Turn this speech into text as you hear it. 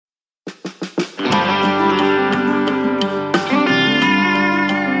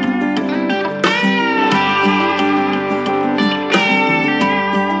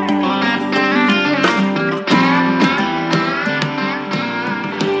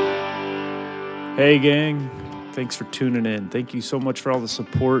Hey gang, thanks for tuning in. Thank you so much for all the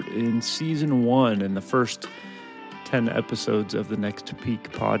support in season 1 and the first 10 episodes of the Next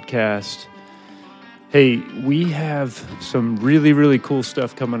Peak podcast. Hey, we have some really cool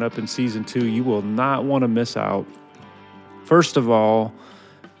stuff coming up in season 2. You will not want to miss out. First of all,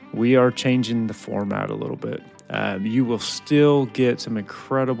 we are changing the format a little bit. You will still get some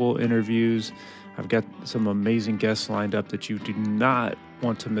incredible interviews. I've got some amazing guests lined up that you do not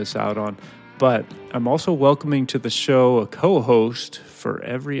want to miss out on. But I'm also welcoming to the show a co-host for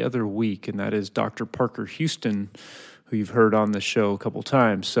every other week, and that is Dr. Parker Houston, who you've heard on the show a couple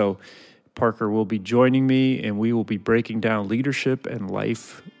times. So Parker will be joining me, and we will be breaking down leadership and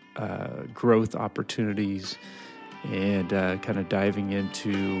life growth opportunities and kind of diving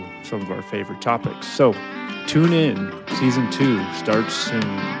into some of our favorite topics. So tune in. Season 2 starts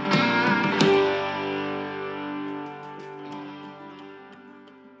soon.